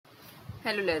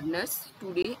Hello learners,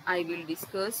 today I will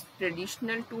discuss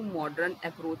traditional to modern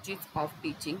approaches of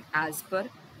teaching as per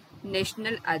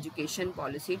National Education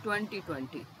Policy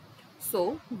 2020.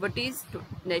 So, what is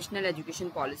National Education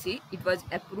Policy? It was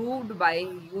approved by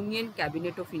Union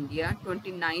Cabinet of India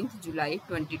 29th July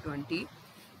 2020.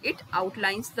 It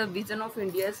outlines the vision of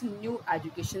India's new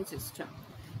education system.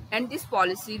 And this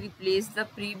policy replaced the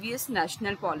previous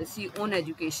national policy on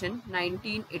education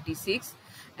 1986,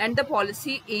 and the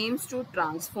policy aims to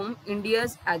transform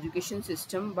India's education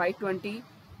system by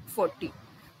 2040.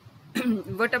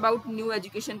 What about new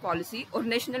education policy or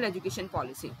national education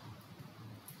policy?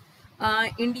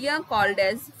 India called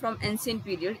as, from ancient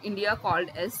period, India called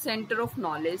as center of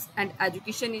knowledge, and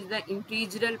education is the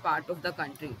integral part of the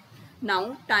country.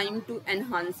 Now time to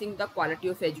enhancing the quality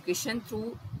of education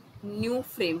through new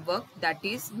framework, that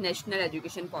is National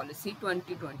Education Policy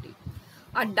 2020.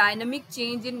 A dynamic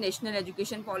change in national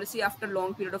education policy after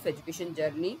long period of education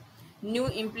journey. New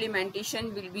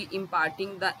implementation will be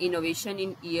imparting the innovation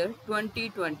in year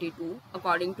 2022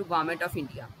 according to Government of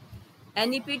India.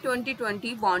 NEP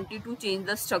 2020 wanted to change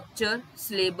the structure,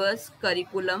 syllabus,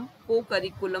 curriculum,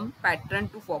 co-curriculum pattern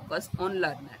to focus on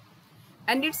learner.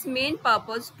 And its main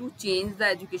purpose to change the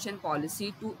education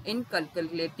policy to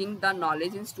inculcating the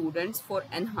knowledge in students for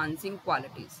enhancing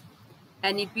qualities.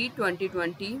 NEP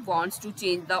 2020 wants to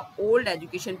change the old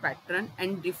education pattern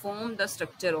and reform the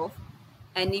structure of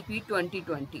NEP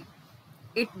 2020.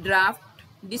 It draft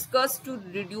discussed to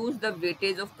reduce the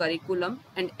weightage of curriculum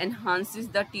and enhances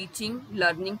the teaching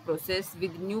learning process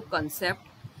with new concept,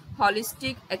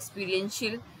 holistic,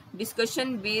 experiential,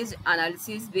 discussion-based,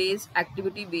 analysis-based,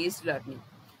 activity-based learning.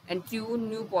 And through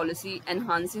new policy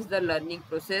enhances the learning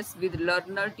process with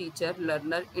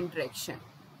learner-teacher-learner interaction.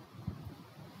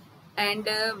 And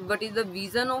what is the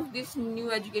vision of this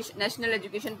new education national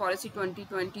education policy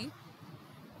 2020?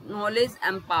 Knowledge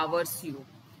empowers you.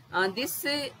 This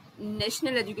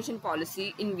national education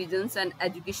policy envisions an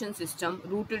education system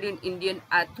rooted in Indian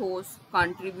ethos,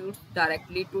 contributes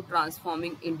directly to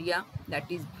transforming India, that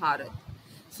is Bharat,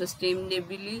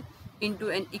 sustainably into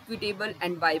an equitable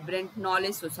and vibrant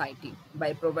knowledge society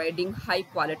by providing high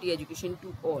quality education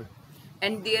to all,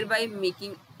 and thereby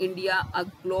making India a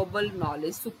global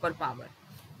knowledge superpower.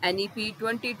 NEP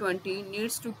 2020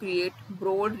 needs to create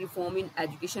broad reform in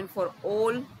education for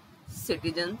all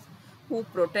citizens who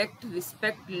protect,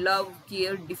 respect, love,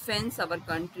 care, defend our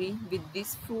country with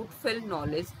this fruitful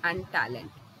knowledge and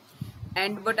talent.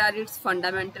 And what are its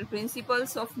fundamental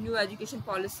principles of new education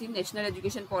policy, National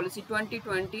Education Policy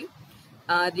 2020?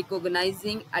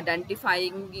 Recognizing,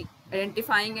 identifying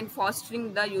and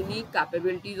fostering the unique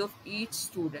capabilities of each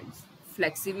student,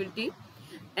 flexibility,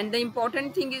 and the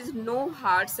important thing is no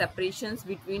hard separations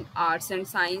between arts and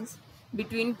science,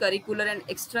 between curricular and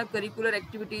extracurricular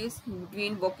activities,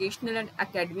 between vocational and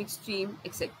academic stream,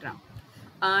 etc.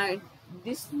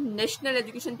 This National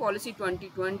Education Policy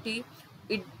 2020,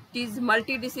 it is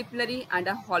multidisciplinary and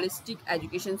a holistic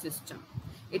education system.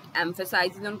 It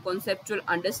emphasizes on conceptual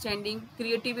understanding,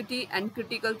 creativity, and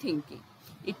critical thinking.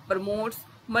 It promotes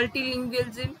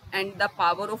multilingualism and the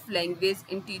power of language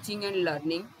in teaching and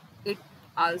learning. It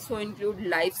also includes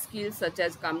life skills such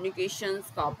as communications,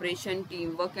 cooperation,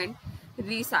 teamwork, and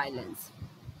resilience.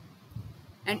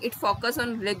 And it focuses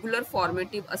on regular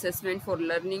formative assessment for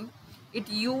learning. It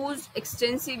used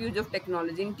extensive use of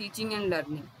technology in teaching and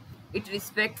learning. It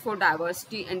respect for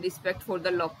diversity and respect for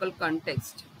the local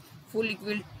context. Full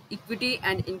equity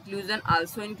and inclusion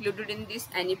also included in this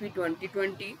NEP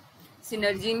 2020.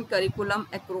 Synergy in curriculum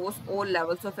across all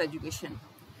levels of education.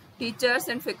 Teachers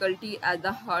and faculty at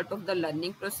the heart of the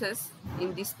learning process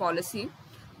in this policy.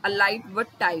 A light but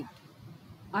tight,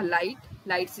 a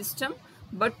light system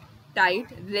but tight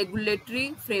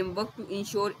regulatory framework to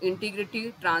ensure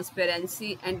integrity,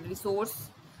 transparency, and resource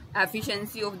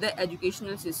efficiency of the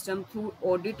educational system through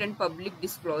audit and public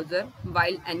disclosure,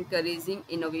 while encouraging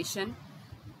innovation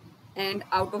and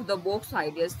out of the box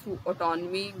ideas through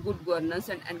autonomy, good governance,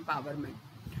 and empowerment.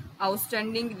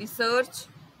 Outstanding research,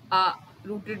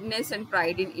 rootedness, and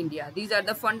pride in India. These are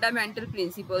the fundamental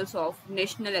principles of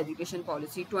National Education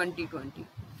Policy 2020.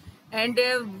 And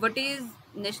what is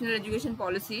National Education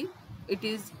Policy? It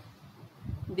is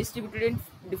distributed in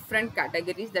different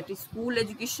categories, that is school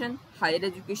education, higher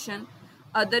education,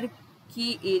 other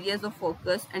key areas of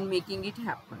focus, and making it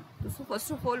happen. So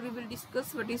first of all, we will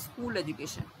discuss what is school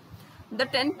education. The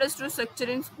 10+2 structure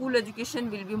in school education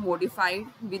will be modified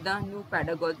with a new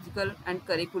pedagogical and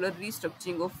curricular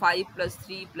restructuring of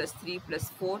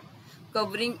 5+3+3+4,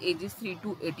 covering ages 3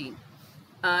 to 18.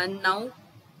 Now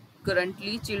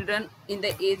currently children in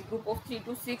the age group of 3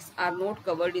 to 6 are not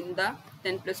covered in the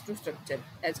 10 plus 2 structure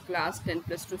as class 10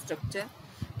 plus 2 structure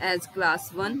as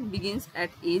class 1 begins at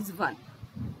age 1.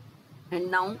 And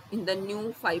now in the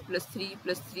new 5 plus 3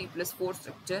 plus 3 plus 4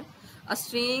 structure, a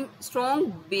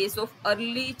strong base of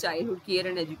early childhood care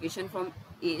and education from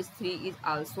age 3 is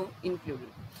also included.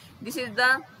 This is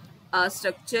the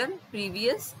structure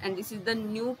previous, and this is the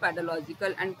new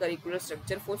pedagogical and curricular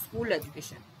structure for school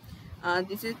education.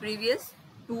 This is previous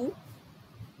to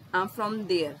from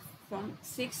there, from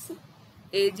 6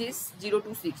 ages 0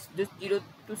 to 6, जो 0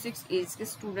 to 6 as के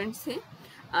students थे.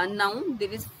 Now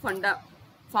there is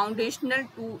foundational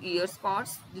 2 years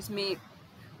course, जिसमें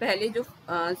पहले जो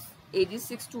edges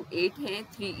 6 to 8 हैं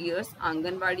 3 years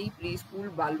anganwadi, pre school,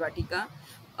 बाल वाटिका,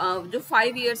 जो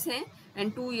 5 years हैं,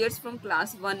 and 2 years from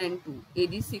class 1 and 2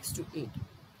 edges 6 to 8.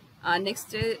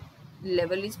 Next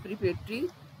level is preparatory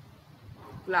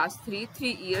class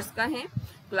 3 years का है,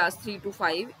 class 3 to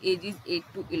 5 ages 8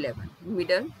 to 11,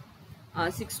 middle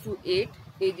 6 to 8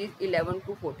 ages 11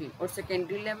 to 14, और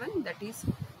secondary level that is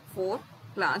 4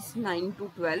 class 9 to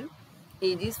 12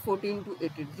 ages 14 to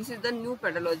 18. This is the new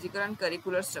pedagogical and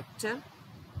curricular structure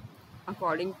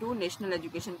according to National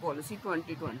Education Policy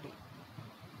 2020.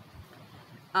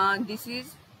 This is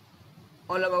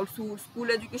all about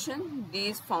school education.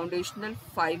 These foundational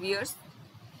 5 years.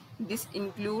 This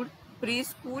include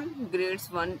preschool grades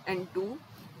 1 and 2,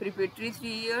 preparatory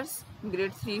 3 years,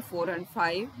 grade 3, 4 and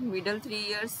 5, middle 3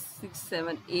 years 6,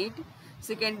 7, 8,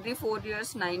 secondary 4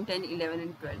 years 9, 10, 11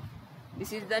 and 12.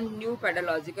 This is the new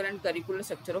pedagogical and curricular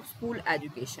structure of school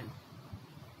education.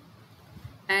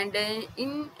 And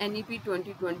in NEP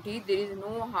 2020, there is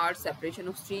no hard separation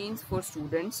of streams for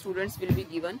students. Students will be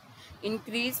given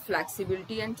increased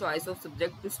flexibility and choice of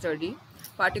subject to study,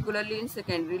 particularly in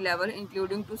secondary level,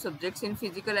 including 2 subjects in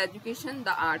physical education,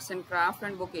 the arts and craft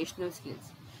and vocational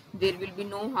skills. There will be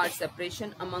no hard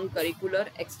separation among curricular,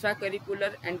 extracurricular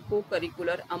and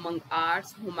co-curricular, among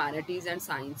arts, humanities and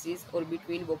sciences, or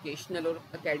between vocational or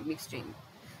academic streams.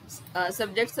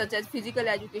 Subjects such as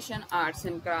physical education, arts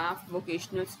and craft,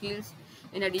 vocational skills,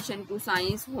 in addition to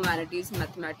science, humanities,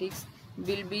 mathematics,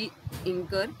 will be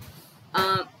incurred.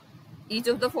 Each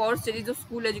of the 4 stages of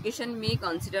school education may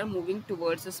consider moving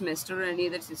towards a semester or any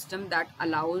other system that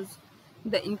allows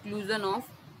the inclusion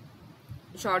of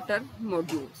shorter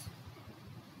modules.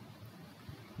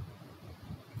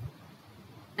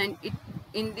 And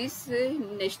in this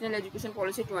National Education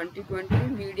Policy 2020,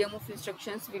 medium of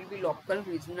instructions will be local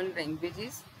regional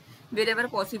languages. Wherever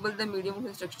possible, the medium of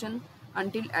instruction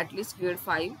until at least grade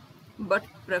 5, but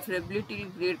preferably till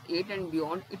grade 8 and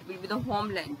beyond, it will be the home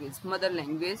language, mother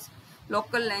language,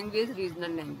 local language,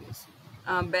 regional language.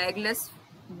 Bagless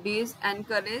days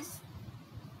encouraged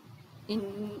in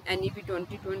NEP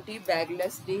 2020.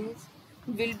 Bagless days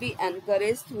will be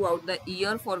encouraged throughout the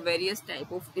year for various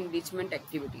type of enrichment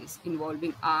activities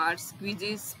involving arts,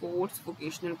 quizzes, sports,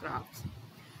 vocational crafts.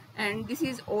 And this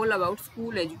is all about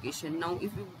school education. Now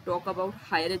if we talk about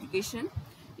higher education,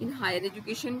 in higher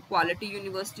education, quality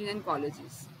universities and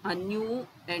colleges, a new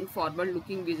and forward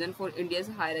looking vision for India's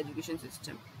higher education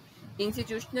system,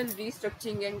 institutional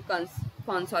restructuring and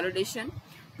consolidation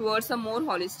towards a more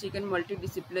holistic and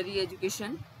multidisciplinary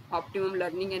education, optimum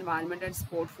learning environment and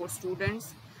support for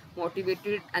students,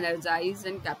 motivated, energized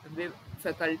and capable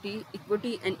faculty,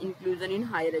 equity and inclusion in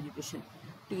higher education,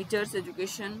 teachers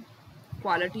education,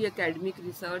 quality academic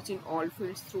research in all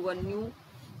fields through a new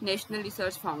National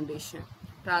Research Foundation,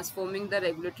 transforming the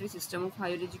regulatory system of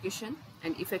higher education,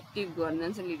 and effective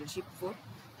governance and leadership for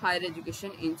higher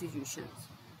education institutions.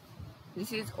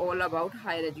 This is all about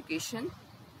higher education.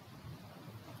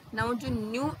 Now, the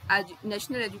new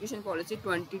National Education Policy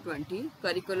 2020,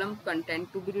 curriculum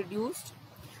content to be reduced.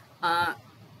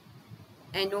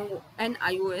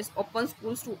 NIOS open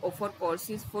schools to offer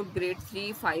courses for grade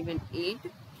 3, 5 and 8.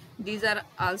 These are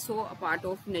also a part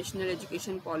of National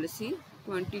Education Policy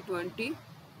 2020.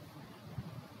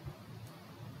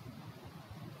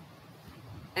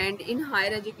 And in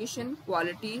higher education,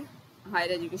 quality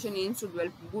higher education aims to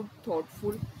develop good,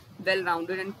 thoughtful,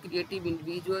 well-rounded and creative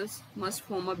individuals, must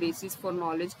form a basis for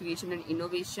knowledge creation and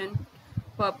innovation.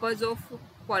 Purpose of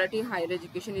quality higher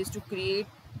education is to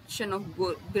creation of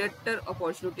greater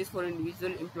opportunities for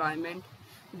individual employment,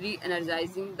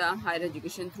 re-energizing the higher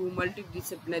education through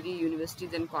multidisciplinary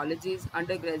universities and colleges,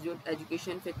 undergraduate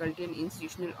education, faculty and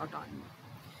institutional autonomy.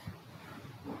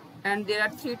 And there are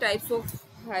 3 types of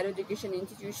higher education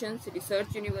institutions: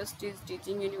 research universities,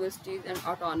 teaching universities and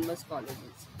autonomous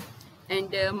colleges. And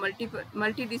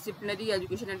multidisciplinary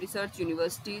education and research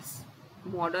universities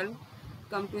model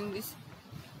come to in this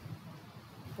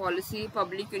policy,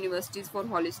 public universities for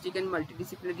holistic and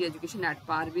multidisciplinary education at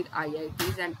par with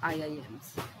IITs and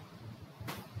IIMs.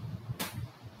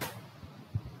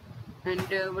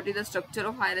 And what is the structure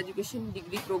of higher education?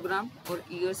 Degree program or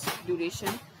years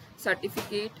duration,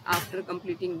 certificate after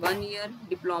completing 1 year,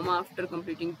 diploma after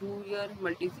completing 2 years,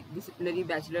 multidisciplinary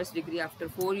bachelor's degree after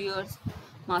 4 years,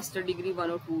 master degree 1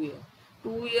 or 2 year,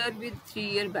 2 year with 3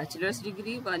 year bachelor's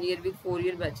degree, 1 year with 4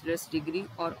 year bachelor's degree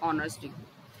or honors degree,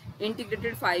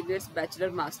 integrated 5 years bachelor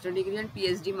master degree and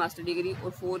PhD master degree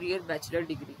or 4 year bachelor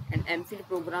degree, and MPhil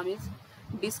program is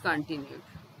discontinued.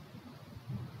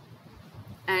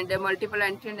 And a multiple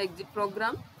entry and exit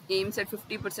program aims at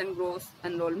 50% gross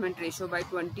enrollment ratio by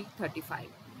 2035.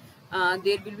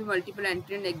 There will be multiple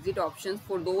entry and exit options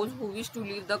for those who wish to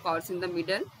leave the course in the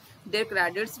middle. Their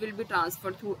credits will be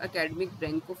transferred through academic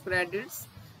bank of credits,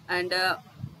 and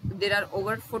there are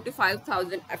over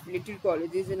 45,000 affiliated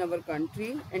colleges in our country,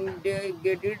 and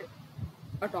graded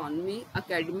autonomy,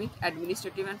 academic,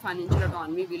 administrative and financial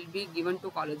autonomy will be given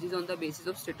to colleges on the basis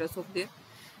of status of their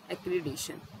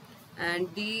accreditation. And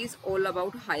these all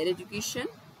about higher education,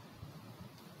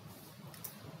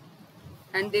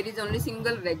 and there is only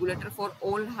single regulator for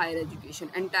all higher education,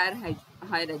 entire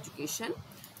higher education,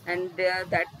 and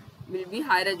that will be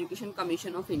Higher Education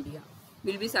Commission of India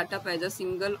will be set up as a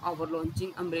single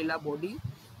overlaunching umbrella body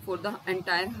for the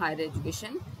entire higher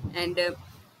education. And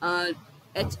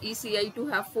HECI to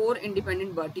have four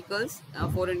independent verticals.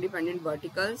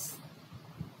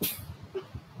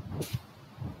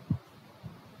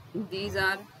 These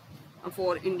are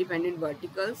four independent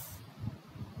verticals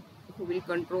who will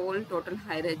control total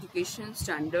higher education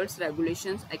standards,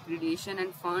 regulations, accreditation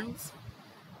and funds.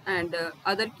 And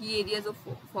other key areas of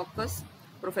focus: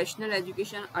 professional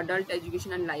education, adult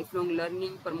education and lifelong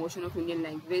learning, promotion of Indian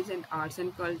language and arts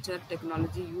and culture,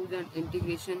 technology use and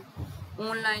integration,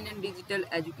 online and digital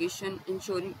education,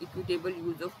 ensuring equitable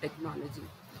use of technology.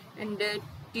 And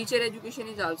teacher education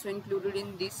is also included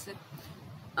in this.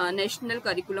 National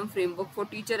Curriculum Framework for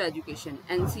Teacher Education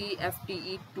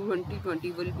NCFTE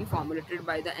 2020 will be formulated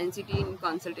by the NCT in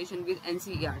consultation with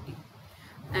NCERT.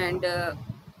 And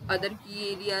other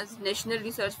key areas: National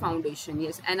Research Foundation,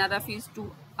 yes, NRF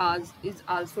is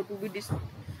also to be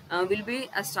will be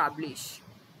established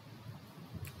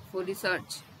for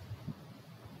research.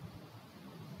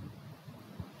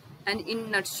 And in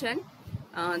nutshell,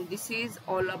 this is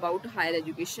all about higher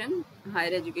education.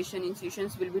 Higher education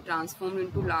institutions will be transformed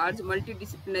into large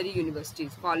multidisciplinary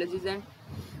universities, colleges and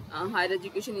higher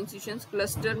education institutions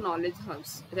cluster knowledge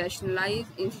hubs, rationalize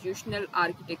institutional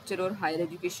architecture or higher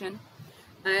education,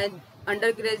 and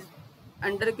undergraduate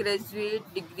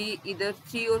degree either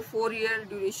 3 or 4 year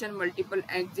duration, multiple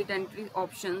exit entry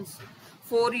options,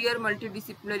 4-year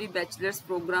multidisciplinary bachelor's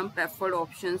program preferred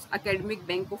options, academic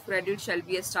bank of credit shall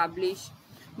be established,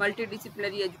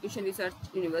 multidisciplinary education research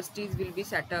universities will be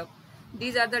set up.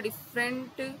 These are the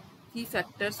different key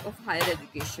factors of higher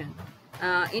education.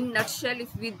 In nutshell,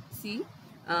 if we see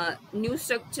new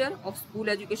structure of school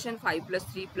education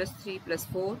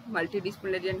 5+3+3+4,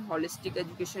 multidisciplinary and holistic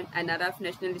education, NRF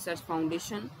National Research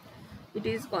Foundation. It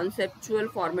is conceptual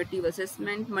formative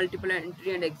assessment, multiple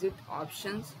entry and exit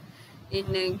options. In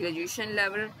graduation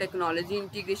level, technology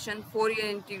integration, 4-year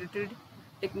integrated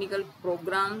technical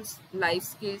programs, life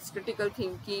skills, critical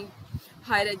thinking,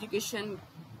 higher education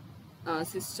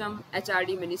system,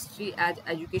 HRD ministry as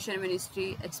education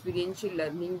ministry, experiential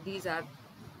learning. These are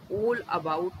all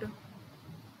about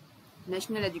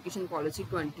National Education Policy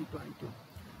 2020.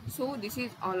 So this is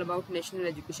all about National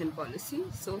Education Policy.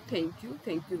 So thank you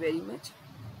very much.